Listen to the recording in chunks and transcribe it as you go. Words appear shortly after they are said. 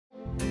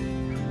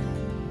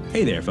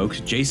Hey there,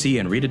 folks.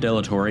 JC and Rita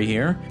Torre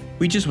here.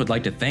 We just would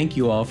like to thank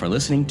you all for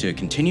listening to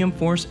Continuum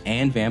Force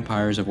and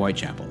Vampires of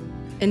Whitechapel.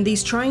 In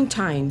these trying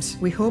times,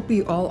 we hope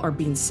you all are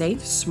being safe,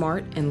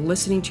 smart, and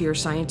listening to your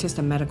scientists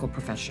and medical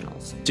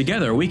professionals.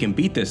 Together, we can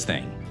beat this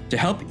thing. To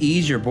help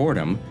ease your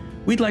boredom,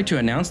 we'd like to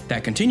announce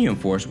that Continuum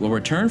Force will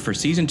return for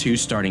Season 2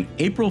 starting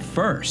April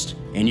 1st,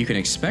 and you can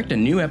expect a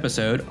new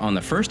episode on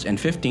the 1st and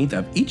 15th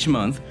of each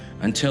month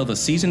until the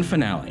season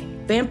finale.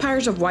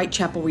 Vampires of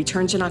Whitechapel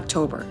returns in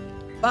October,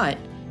 but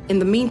in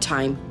the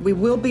meantime, we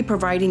will be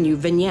providing you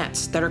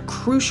vignettes that are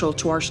crucial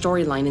to our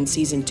storyline in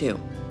Season 2.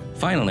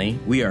 Finally,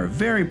 we are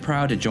very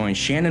proud to join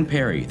Shannon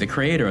Perry, the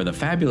creator of the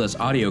fabulous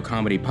audio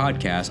comedy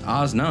podcast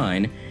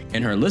Oz9,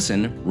 in her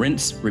Listen,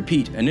 Rinse,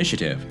 Repeat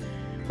initiative,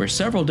 where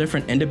several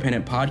different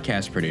independent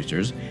podcast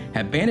producers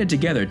have banded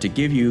together to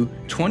give you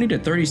 20 to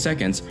 30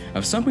 seconds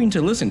of something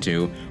to listen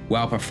to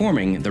while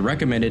performing the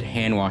recommended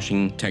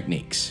hand-washing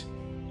techniques.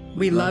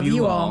 We love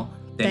you all.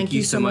 Thank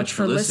you so much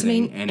for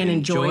listening and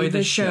enjoy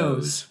the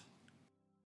shows.